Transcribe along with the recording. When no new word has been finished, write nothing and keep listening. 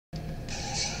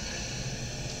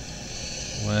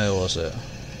Where was it?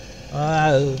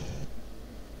 Ah!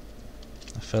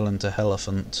 I fell into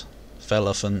Hellephant.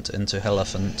 Fellephant into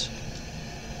Hellephant.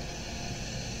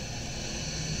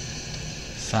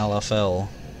 Falafel.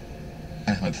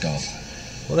 I heard God.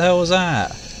 What the hell was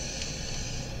that?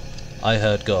 I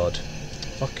heard God.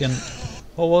 Fucking...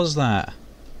 what was that?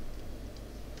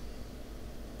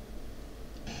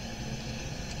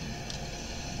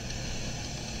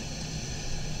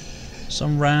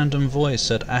 Some random voice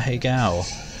said Ahegao.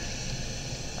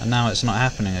 And now it's not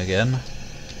happening again.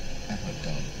 I heard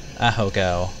God.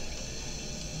 Ahogao.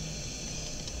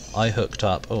 I hooked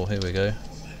up. Oh, here we go.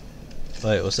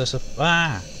 Wait, was this a...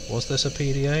 ah! Was this a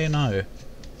PDA? No.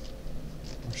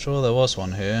 I'm sure there was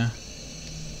one here.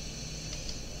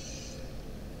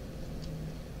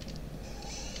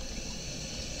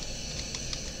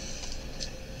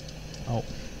 Oh.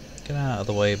 Get out of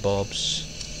the way, Bobs.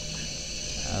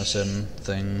 As in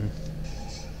thing.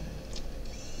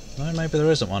 No, maybe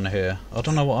there isn't one here. I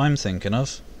don't know what I'm thinking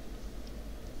of.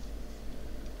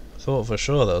 Thought for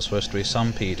sure there was supposed to be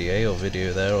some PDA or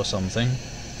video there or something.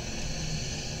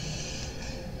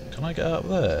 Can I get up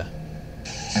there?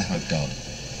 I heard God.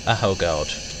 Oh god.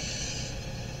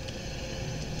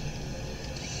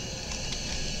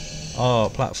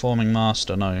 Oh, platforming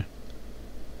master, no.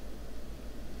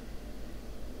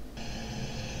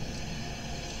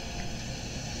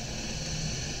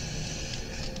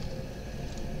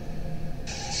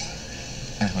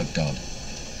 I heard God.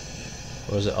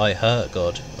 Or is it I hurt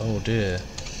God? Oh dear.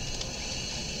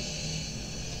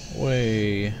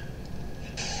 Whee.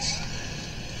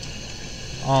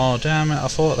 Oh damn it, I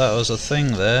thought that was a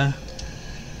thing there.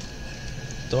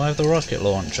 Do I have the rocket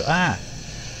launcher? Ah!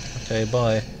 Okay,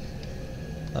 bye.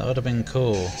 That would have been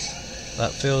cool.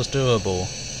 That feels doable.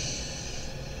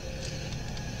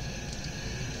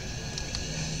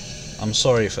 I'm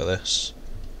sorry for this.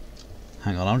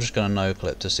 Hang on, I'm just going to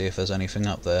no-clip to see if there's anything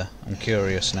up there. I'm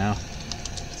curious now.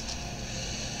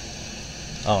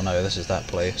 Oh no, this is that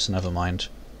place, never mind.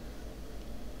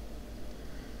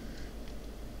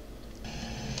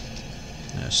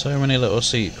 There's so many little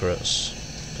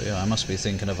secrets. But yeah, I must be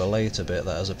thinking of a later bit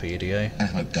that has a PDA. I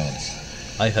heard God.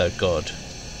 I heard God.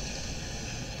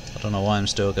 I don't know why I'm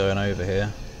still going over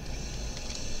here.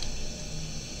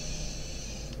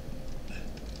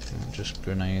 Just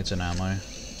grenades and ammo.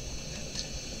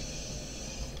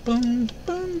 Boom,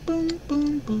 boom, boom,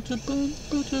 boom, boom, boom,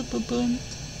 boom, boom, boom.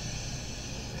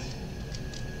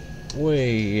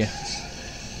 Whee.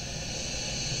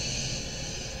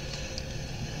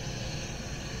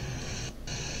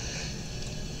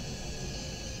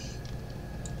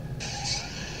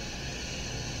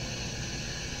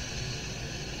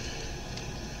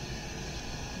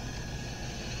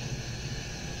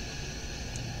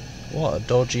 What a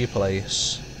dodgy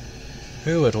place.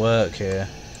 Who would work here?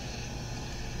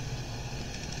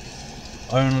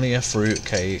 Only a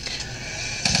fruitcake.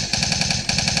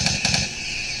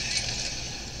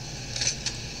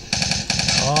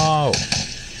 Oh!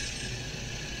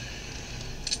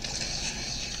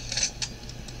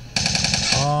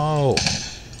 Oh!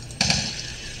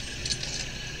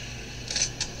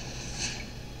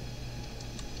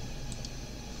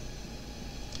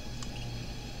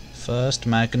 First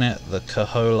magnet, the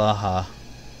Kaholaha.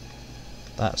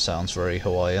 That sounds very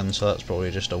Hawaiian, so that's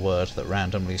probably just a word that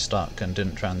randomly stuck and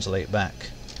didn't translate back.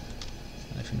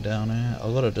 Anything down here?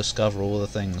 I've got to discover all the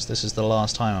things. This is the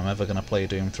last time I'm ever going to play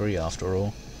Doom 3 after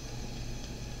all.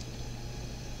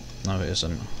 No, it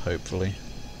isn't, hopefully.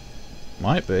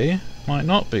 Might be. Might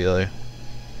not be, though.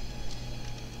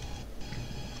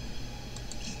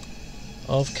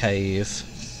 Of cave.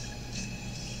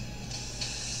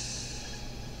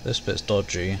 This bit's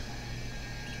dodgy.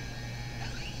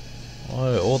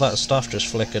 Oh, all that stuff just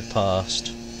flickered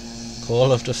past.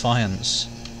 Call of Defiance.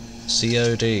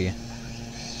 COD.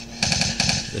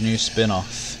 The new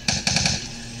spin-off.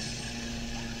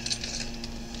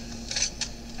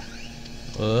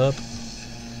 Whoop.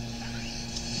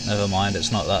 Never mind,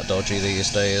 it's not that dodgy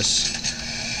these days.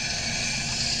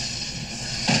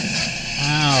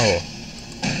 Ow!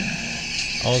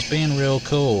 I was being real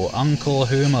cool. Uncle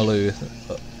Hoomaloo.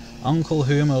 Uncle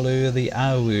Hoomaloo the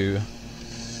Awu.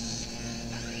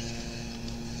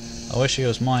 I wish he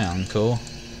was my uncle.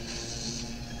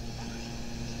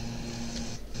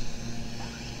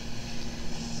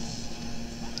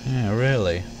 Yeah,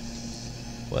 really.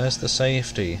 Where's the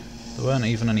safety? There weren't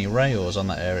even any rails on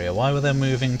that area. Why were there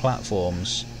moving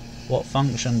platforms? What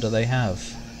function do they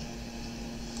have?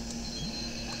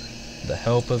 The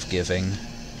help of giving.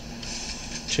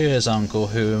 Cheers, Uncle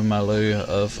Hoomaloo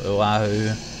of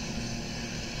Oahu.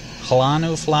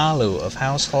 Hlanu Flalu of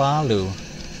House Hlalu.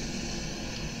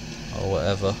 Or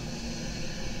whatever.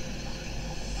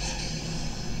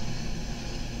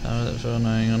 How does it feel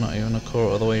knowing you're not even a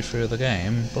quarter of the way through the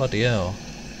game? Bloody hell.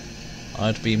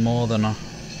 I'd be more than a...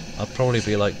 I'd probably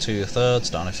be like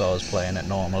 2/3 done if I was playing it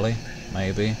normally.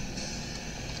 Maybe.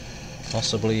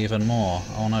 Possibly even more.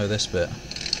 Oh no, this bit.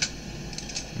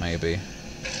 Maybe.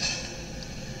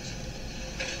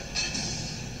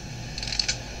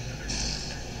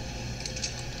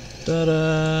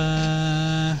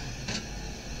 Ta-da!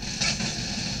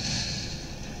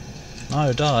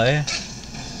 No, die.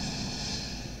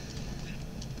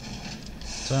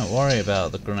 Don't worry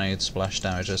about the grenade splash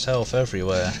damage, there's health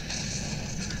everywhere.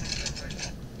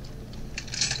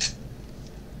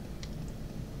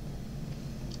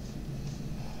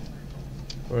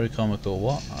 Very comical,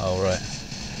 what? Oh right.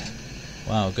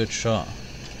 Wow, good shot.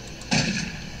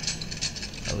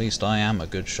 At least I am a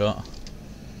good shot.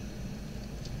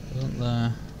 Isn't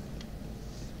there...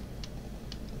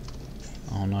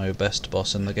 Oh no, best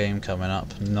boss in the game coming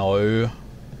up. No!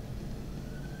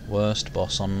 Worst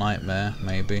boss on Nightmare,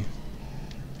 maybe.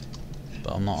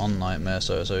 But I'm not on Nightmare,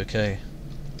 so it's okay.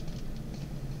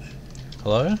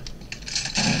 Hello?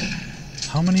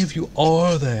 How many of you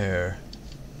are there?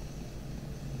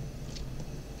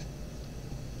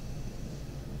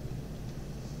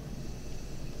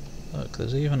 Look,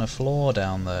 there's even a floor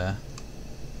down there.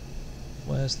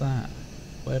 Where's that?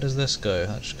 Where does this go?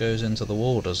 That just goes into the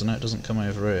wall, doesn't it? It doesn't come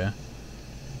over here.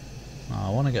 Oh, I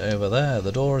want to get over there.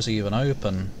 The door is even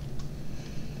open.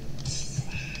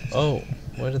 Oh,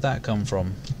 where did that come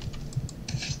from?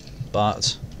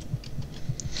 But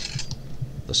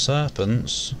the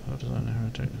serpents. How does I know how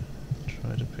to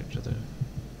try to picture the?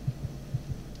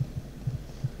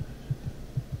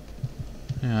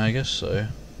 Yeah, I guess so.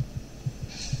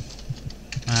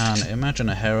 Man, imagine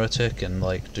a heretic in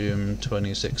like Doom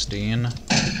 2016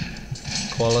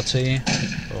 quality,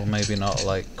 or maybe not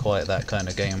like quite that kind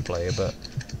of gameplay, but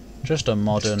just a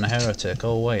modern heretic.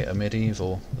 Oh wait, a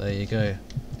medieval. There you go.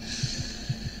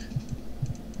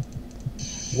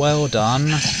 Well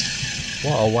done.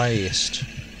 What a waste.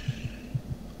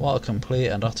 What a complete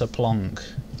and utter plonk.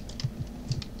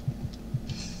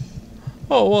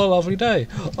 Oh, what a lovely day.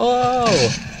 Oh!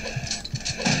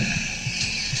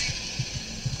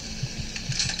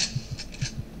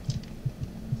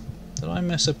 Did I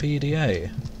miss a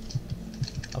PDA?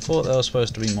 I thought there was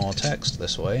supposed to be more text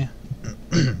this way.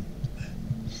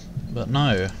 But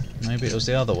no, maybe it was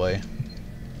the other way.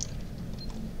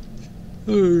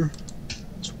 Ooh.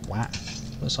 Twat.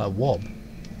 That's like wob.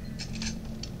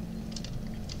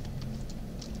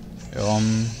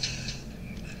 Yum.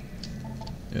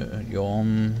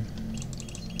 Yum.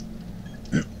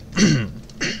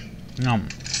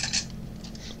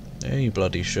 Yeah, you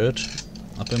bloody should.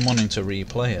 I've been wanting to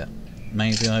replay it.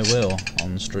 Maybe I will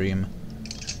on stream.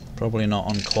 Probably not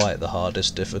on quite the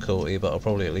hardest difficulty, but I'll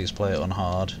probably at least play it on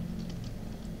hard.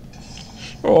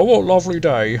 Oh, what a lovely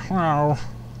day! Wow.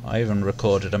 I even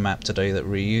recorded a map today that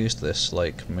reused this,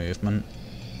 like, movement.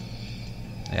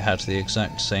 It had the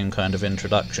exact same kind of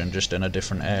introduction, just in a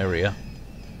different area.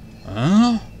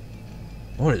 Huh?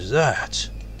 What is that?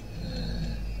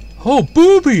 Oh,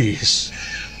 boobies!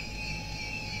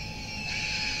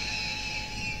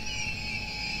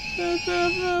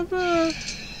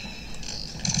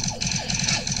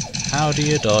 How do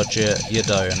you dodge it? You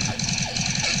don't.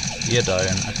 You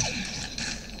don't.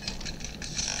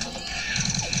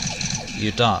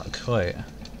 You duck. Wait.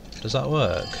 Does that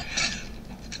work?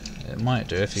 It might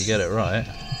do if you get it right.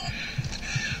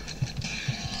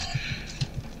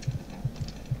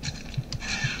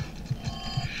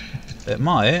 It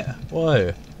might?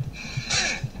 Whoa.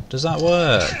 Does that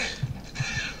work?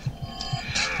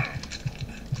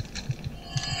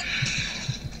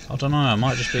 I don't know, I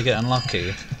might just be getting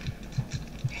lucky.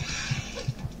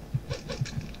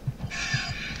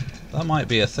 That might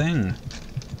be a thing.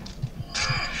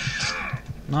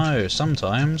 No,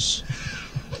 sometimes.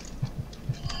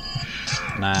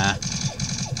 Nah.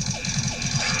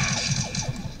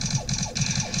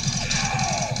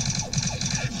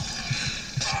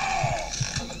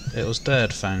 It was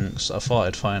dead, thanks. I thought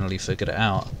I'd finally figured it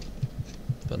out.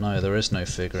 But no, there is no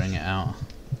figuring it out.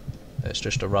 It's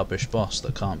just a rubbish boss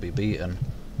that can't be beaten.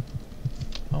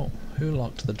 Oh, who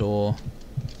locked the door?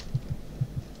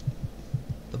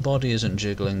 The body isn't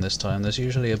jiggling this time. There's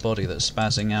usually a body that's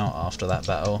spazzing out after that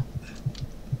battle.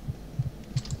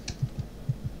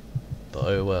 But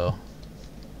oh well.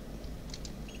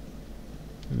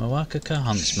 Moakaka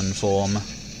Huntsman form.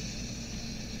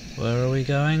 Where are we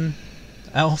going?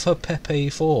 Alpha Pepe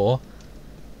 4?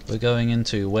 We're going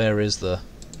into where is the...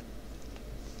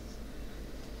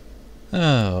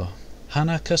 Oh,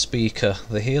 Hanaka Speaker,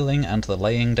 the healing and the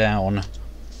laying down.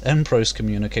 Empros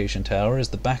communication tower is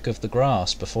the back of the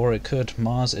grass. Before it could,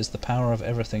 Mars is the power of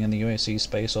everything in the UAC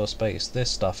space or space. This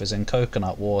stuff is in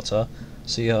coconut water.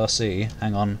 CRC.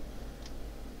 Hang on.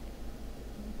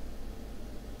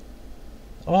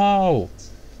 Oh!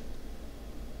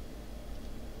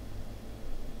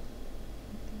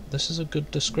 This is a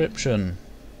good description.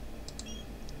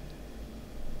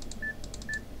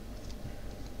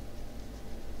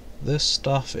 This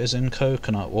stuff is in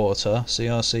coconut water,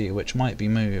 CRC, which might be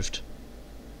moved.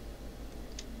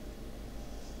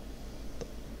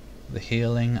 The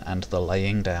healing and the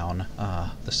laying down.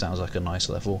 Ah, this sounds like a nice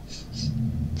level.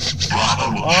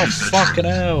 Oh, fucking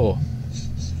hell!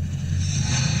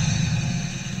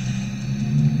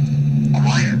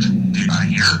 Quiet. Did I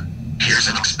hear? Here's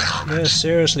an experiment. Yeah,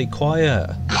 seriously,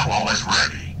 quiet. Gowal is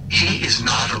ready. He is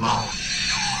not alone.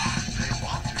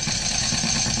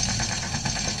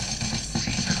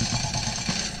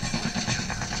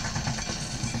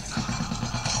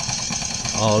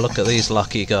 Oh, look at these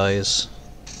lucky guys.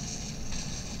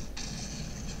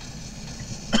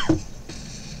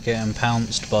 Getting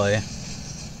pounced by,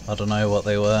 I don't know what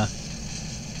they were.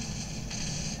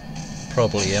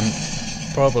 Probably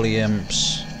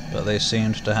imps, but they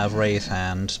seemed to have wraith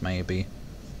hands, maybe.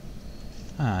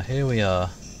 Ah, here we are.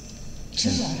 2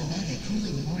 automatic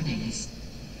cooling warnings.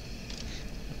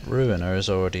 Ruiner is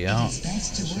already out. It's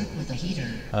best to work with a heater.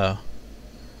 Oh.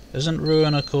 Isn't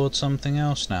Ruiner called something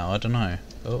else now? I don't know.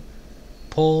 Oh.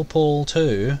 Paul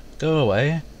 2, go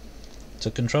away. To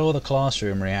control the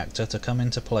classroom reactor to come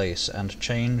into place and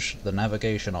change the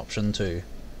navigation option too.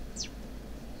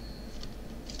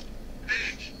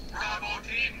 Beach. Bravo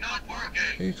team not working.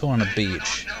 Who you calling a They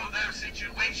beach? don't know their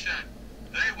situation.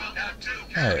 They will have to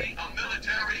carry a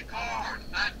military card.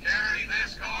 And carry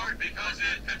this card because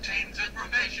it contains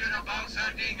information about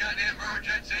sending an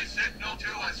emergency signal to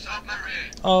a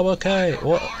submarine. Oh, okay. Your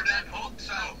What? card and hope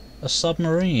so. A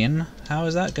submarine? How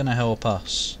is that going to help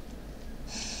us?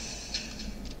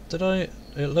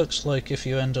 It looks like if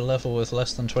you end a level with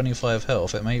less than 25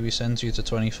 health, it maybe sends you to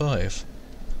 25.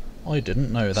 I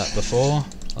didn't know that before,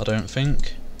 I don't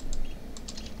think.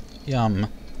 Yum.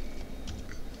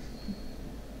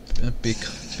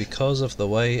 Because of the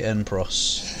way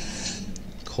Enpros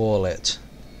call it.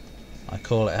 I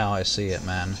call it how I see it,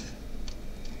 man.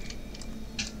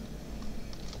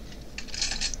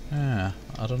 Yeah,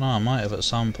 I don't know, I might have at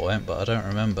some point, but I don't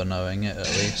remember knowing it at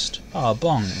least. Ah,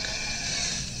 bonk!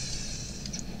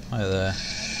 Hi there.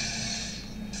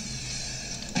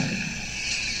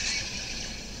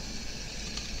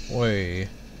 Wait.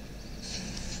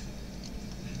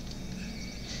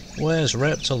 Where's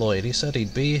Reptiloid? He said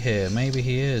he'd be here. Maybe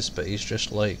he is, but he's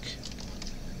just like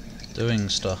doing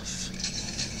stuff.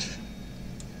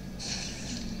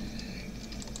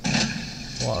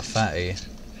 What a fatty.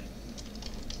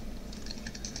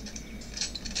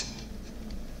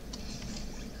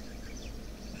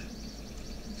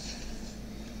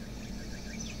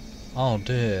 Oh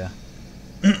dear.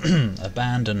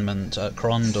 Abandonment at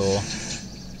Krondor.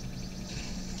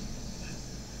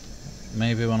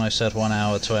 Maybe when I said 1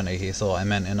 hour 20 he thought I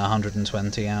meant in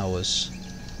 120 hours.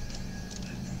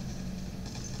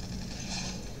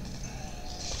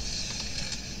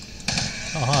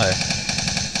 Oh hi.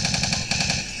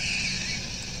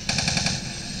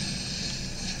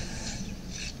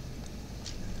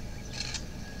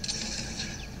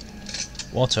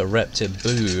 What a reptid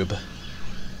boob.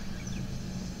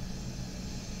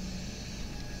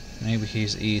 Maybe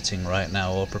he's eating right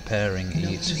now or preparing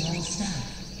eat.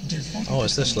 Oh,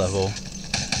 it's this level.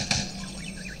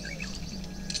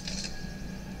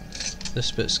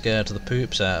 This bit scared the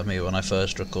poops out of me when I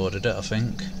first recorded it, I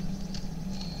think.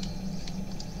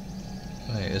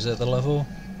 Wait, is it the level?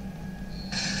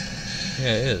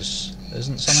 Yeah, it is.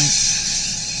 Isn't something...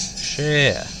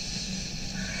 Shit!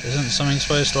 Isn't something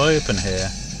supposed to open here?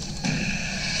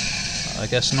 I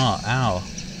guess not. Ow.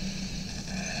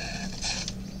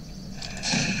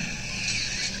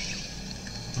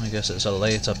 I guess it's a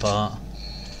later part.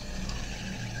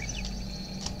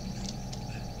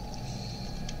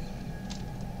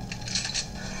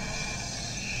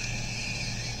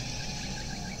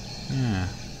 Yeah.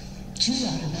 2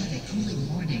 automatic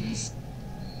cooling warnings.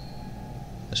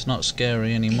 It's not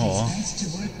scary anymore. It's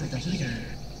best to work with a heater.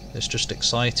 It's just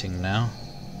exciting now.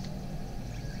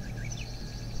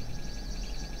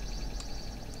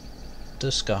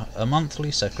 A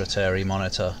monthly secretary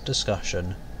monitor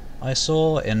discussion. I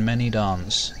saw in many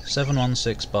dance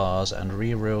 716 bars and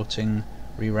rerouting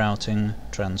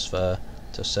transfer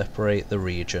to separate the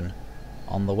region.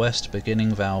 On the west,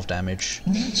 beginning valve damage.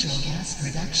 Natural gas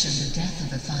production, the death of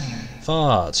the fire.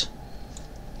 Fart!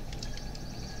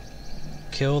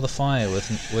 Kill the fire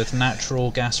with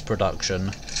natural gas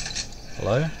production.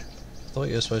 Hello? I thought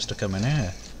you were supposed to come in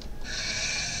here.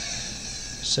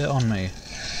 Sit on me.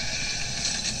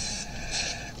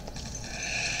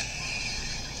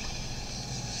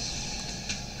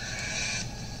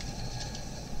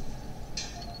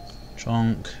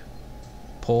 Chonk.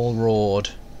 Paul roared.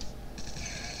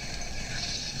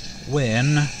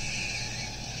 Win.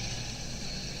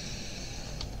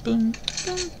 Boom,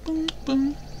 boom, boom,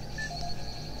 boom.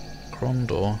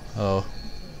 Crondor. Oh.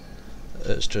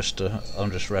 It's just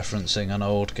I'm just referencing an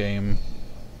old game.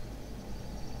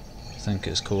 I think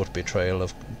it's called Betrayal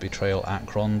at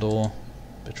Crondor.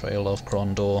 Betrayal of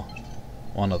Crondor.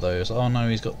 One of those. Oh no,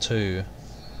 he's got two.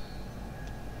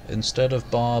 Instead of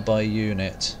bar by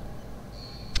unit.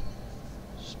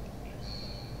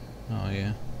 Oh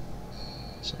yeah.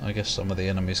 So I guess some of the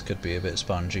enemies could be a bit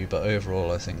spongy, but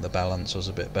overall I think the balance was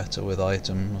a bit better with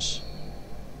items.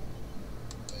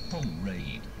 Tom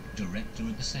Raid, Director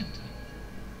of the Centre.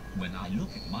 When I look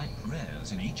at my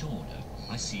prayers in each order,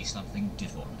 I see something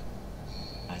different.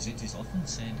 As it is often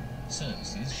said,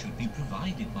 services should be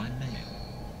provided by mail.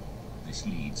 This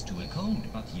leads to a cold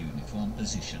but uniform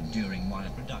position during wire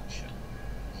production.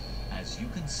 As you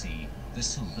can see, the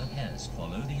silver hairs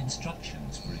follow the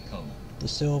instructions for a cold. The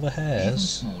silver Even hairs?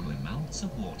 small amounts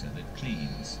of water that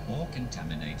cleans or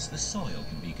contaminates the soil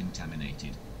can be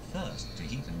contaminated, first to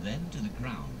heat and then to the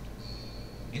ground.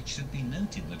 It should be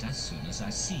noted that as soon as I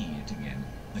see it again,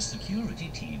 the security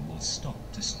team will stop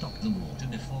to stop the water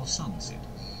before sunset.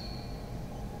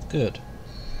 Good.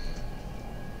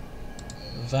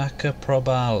 Vaca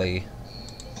Probali.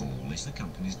 Paul is the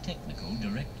company's technical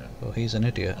director. Well, he's an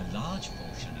idiot. A large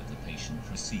portion of the patient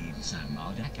receives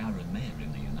Mardak Aramea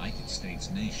in the United States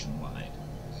nationwide.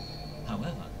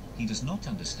 However, he does not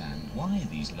understand why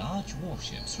these large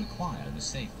warships require the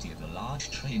safety of a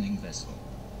large training vessel.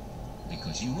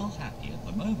 Because you are happy at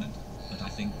the moment, but I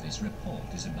think this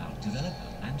report is about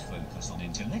developer and focus on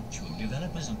intellectual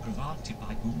developers and private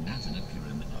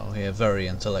pyramid. Oh, yeah, very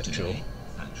intellectual. Today,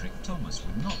 Patrick Thomas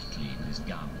would not clean his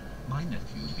gun, my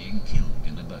nephew being killed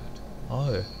in a boat.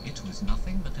 Oh. It was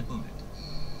nothing but a bullet.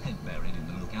 Head buried in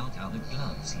the lookout are the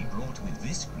gloves he brought with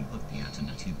this group of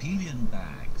Piatanatupilian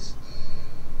bags.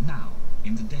 Now,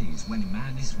 in the days when a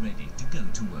man is ready to go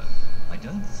to work, I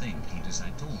don't think he does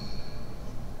at all.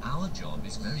 Our job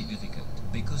is very difficult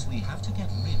because we have to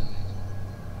get rid of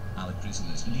it. Our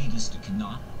prisoners lead us to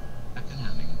kidnap,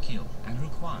 and kill, and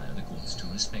require the courts to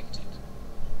respect it.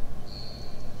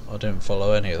 I didn't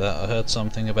follow any of that. I heard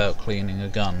something about cleaning a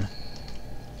gun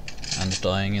and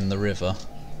dying in the river,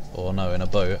 or no, in a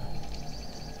boat.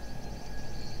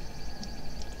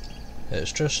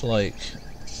 It's just like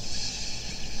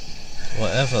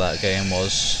whatever that game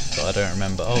was that I don't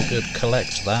remember. Oh good,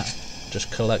 collect that. Just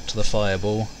collect the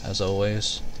fireball, as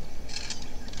always.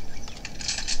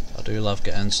 I do love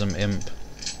getting some imp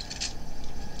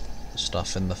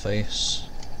stuff in the face.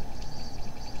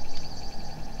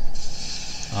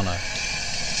 Oh no.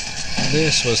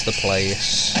 This was the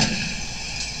place.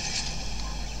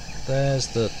 There's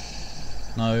the...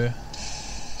 No.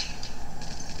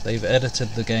 They've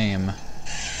edited the game.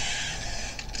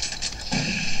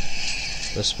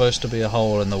 There's supposed to be a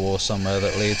hole in the wall somewhere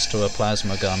that leads to a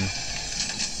plasma gun.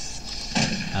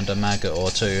 And a maggot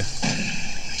or two.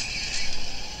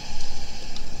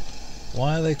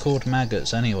 Why are they called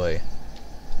maggots anyway?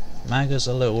 Maggots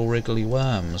are little wriggly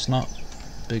worms, not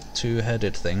big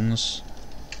two-headed things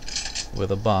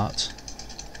with a butt.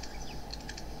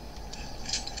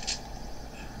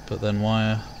 But then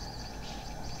why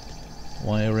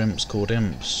are imps called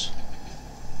imps?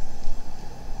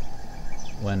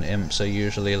 When imps are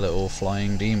usually little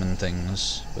flying demon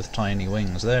things with tiny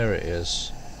wings. There it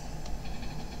is.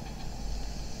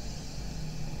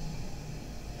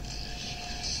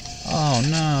 Oh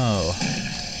no!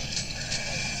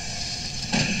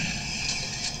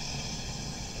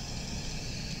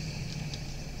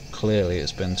 Clearly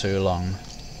it's been too long.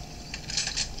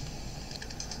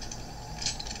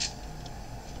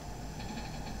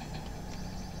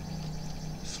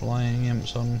 Flying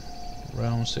imps on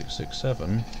round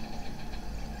 667.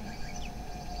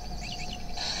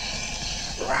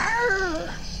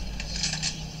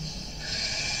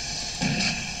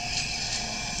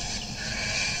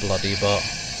 Bloody bot.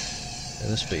 Yeah,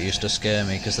 this bit used to scare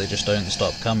me because they just don't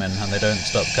stop coming, and they don't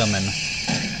stop coming.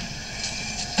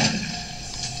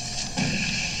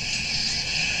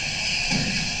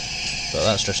 But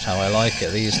that's just how I like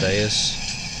it these days.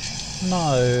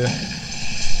 No.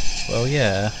 Well,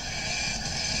 yeah.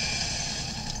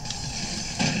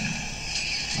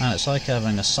 Man, it's like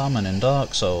having a summon in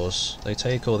Dark Souls. They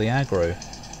take all the aggro.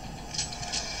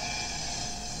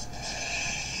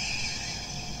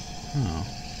 Oh.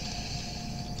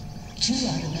 2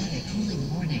 automatic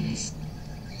cooling warnings.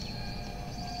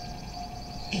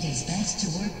 It is best to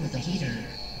work with a heater.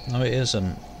 No, it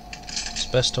isn't. It's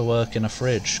best to work in a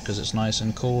fridge, because it's nice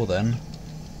and cool then.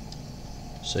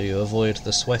 So you avoid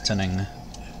the sweatening.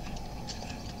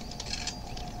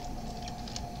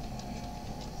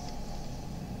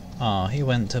 Ah, he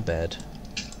went to bed.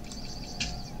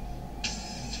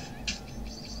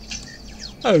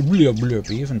 Oh, blub blub,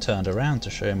 he even turned around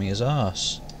to show me his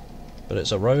ass. But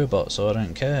it's a robot, so I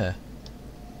don't care.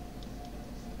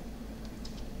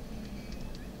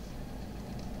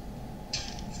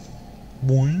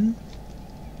 Boing.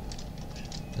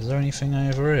 Is there anything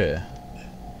over here?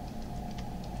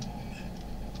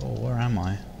 Oh, where am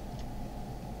I?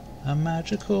 A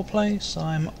magical place.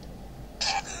 I'm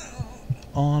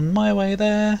on my way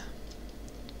there.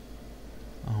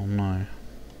 Oh no.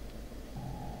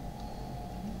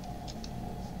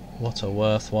 What a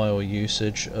worthwhile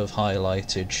usage of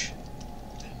highlightage.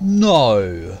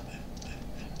 No!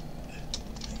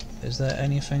 Is there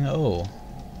anything at all?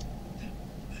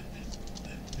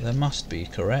 There must be,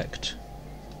 correct?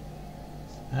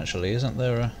 Actually, isn't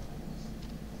there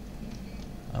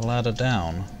a ladder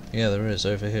down? Yeah, there is,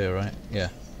 over here, right? Yeah.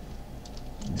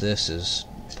 This is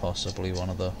possibly one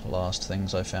of the last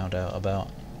things I found out about.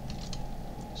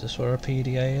 Is this where a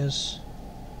PDA is?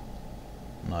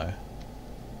 No.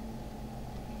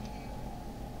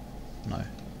 No.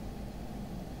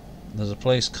 There's a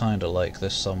place kinda like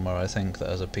this somewhere, I think, that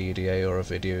has a PDA or a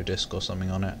video disc or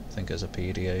something on it. I think it's a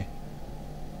PDA.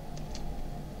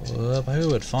 Who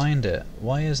would find it?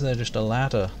 Why is there just a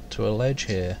ladder to a ledge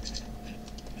here?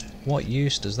 What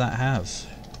use does that have?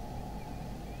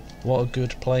 What a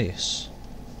good place.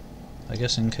 I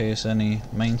guess in case any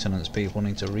maintenance people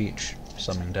need to reach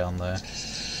something down there.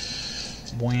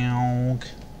 Wow.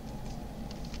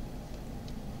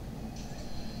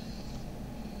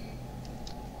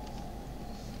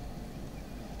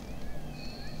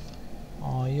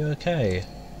 Are you okay?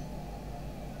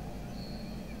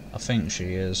 I think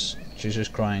she is. She's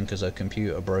just crying because her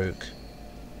computer broke.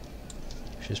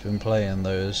 She's been playing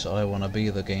those I Wanna Be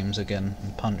the games again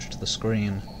and punched the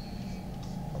screen.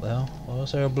 What the hell? Why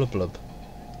was there a blub blub?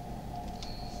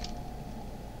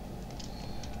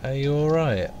 Hey, you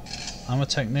alright? I'm a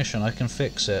technician, I can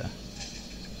fix it.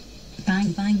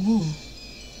 Fine, fine wool.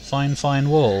 Fine, fine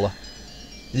wool.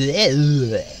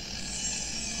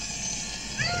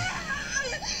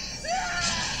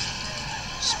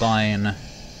 Spine.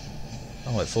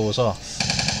 Oh, it falls off.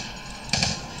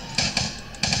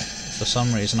 For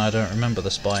some reason I don't remember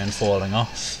the spine falling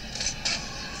off.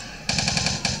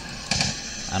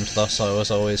 And thus I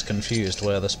was always confused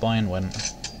where the spine went.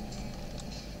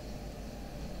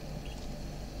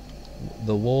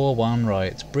 The war won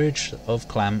right. Bridge of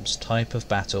clamps, type of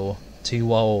battle. Tiwa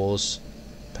Wars.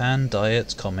 Pan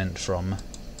diet comment from.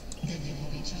 Then you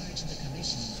will be charged the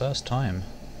commission. First time.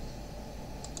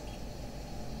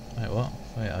 Wait, what?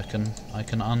 Wait, I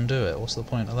can undo it. What's the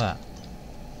point of that?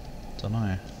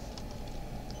 Dunno.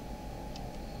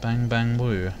 Bang bang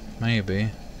woo. Maybe.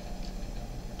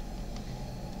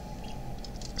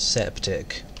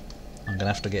 Septic. I'm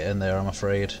gonna have to get in there, I'm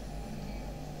afraid.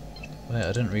 Wait,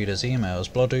 I didn't read his emails.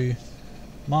 Blodoo.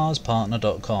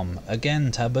 MarsPartner.com.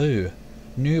 Again taboo.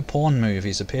 New porn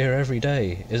movies appear every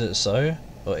day. Is it so?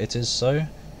 Or it is so?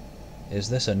 Is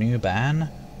this a new ban?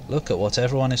 Look at what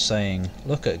everyone is saying.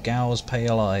 Look at Gal's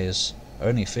pale eyes.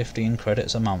 Only 15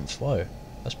 credits a month. Whoa,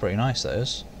 that's pretty nice, that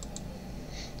is.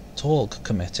 Talk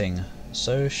committing.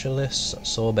 Socialist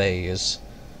sorbets.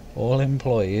 All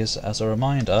employees, as a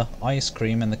reminder, ice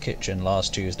cream in the kitchen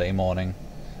last Tuesday morning.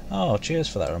 Oh, cheers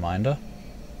for that reminder.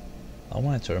 I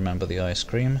wanted to remember the ice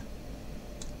cream.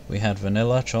 We had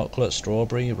vanilla, chocolate,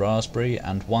 strawberry, raspberry,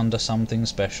 and Wonder Something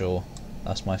Special.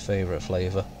 That's my favourite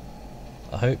flavour.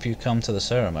 I hope you come to the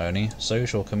ceremony.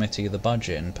 Social committee, the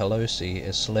budget in Pelosi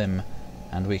is slim,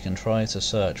 and we can try to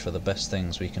search for the best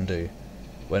things we can do.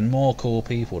 When more cool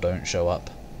people don't show up.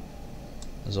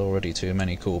 There's already too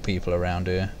many cool people around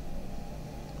here.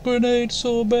 Grenade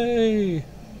sorbet!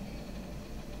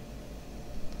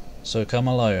 So come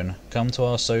alone. Come to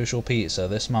our social pizza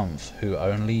this month, who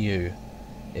only you.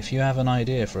 If you have an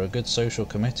idea for a good social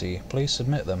committee, please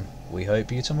submit them. We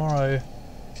hope you tomorrow.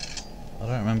 I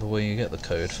don't remember where you get the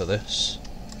code for this.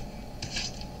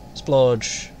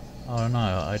 Splodge! Oh no,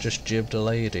 I just jibbed a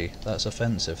lady. That's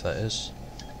offensive, that is.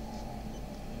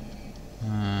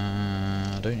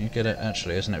 Don't you get it?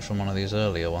 Actually, isn't it from one of these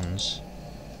earlier ones?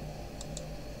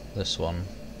 This one.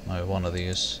 No, one of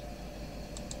these.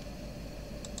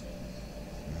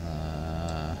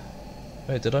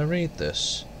 Wait, did I read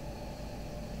this?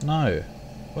 No.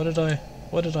 What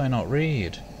did I not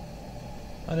read?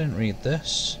 I didn't read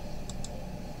this.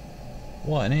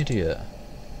 What an idiot.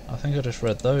 I think I just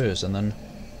read those and then...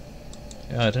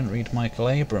 Yeah, I didn't read Michael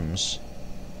Abrams.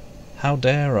 How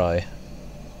dare I?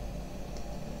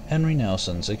 Henry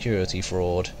Nelson, security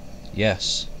fraud.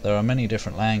 Yes, there are many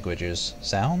different languages.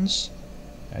 Sounds?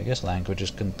 I guess languages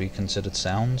can be considered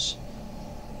sounds.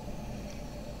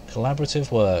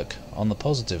 Collaborative work. On the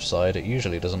positive side, it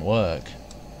usually doesn't work.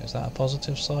 Is that a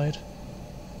positive side?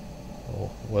 Or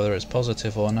whether it's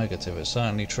positive or negative, it's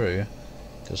certainly true,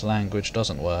 because language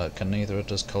doesn't work, and neither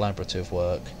does collaborative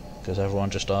work, because everyone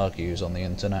just argues on the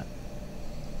internet.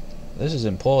 This is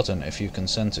important if you can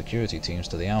send security teams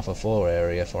to the Alpha 4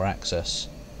 area for access.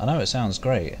 I know it sounds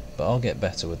great, but I'll get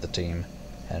better with the team.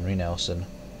 Henry Nelson.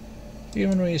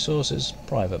 Human Resources,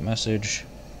 private message.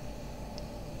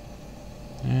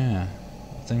 Yeah,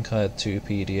 I think I had 2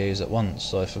 PDAs at once,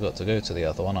 so I forgot to go to the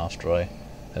other one after I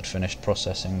had finished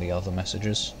processing the other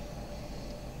messages.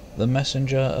 The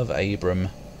Messenger of Abram.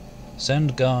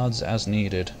 Send guards as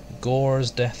needed. Gore's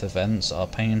death events are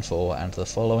painful and the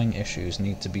following issues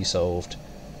need to be solved.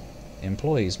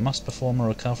 Employees must perform a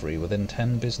recovery within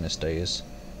 10 business days.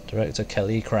 Director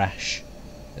Kelly Crash.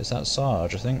 Is that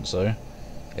Sarge? I think so.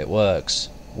 It works.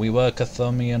 We work a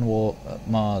Thummy on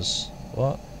Mars.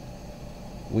 What?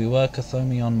 We work a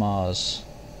Thummy on Mars.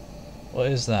 What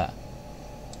is that?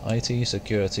 IT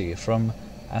security from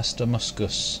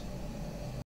Astamuscus.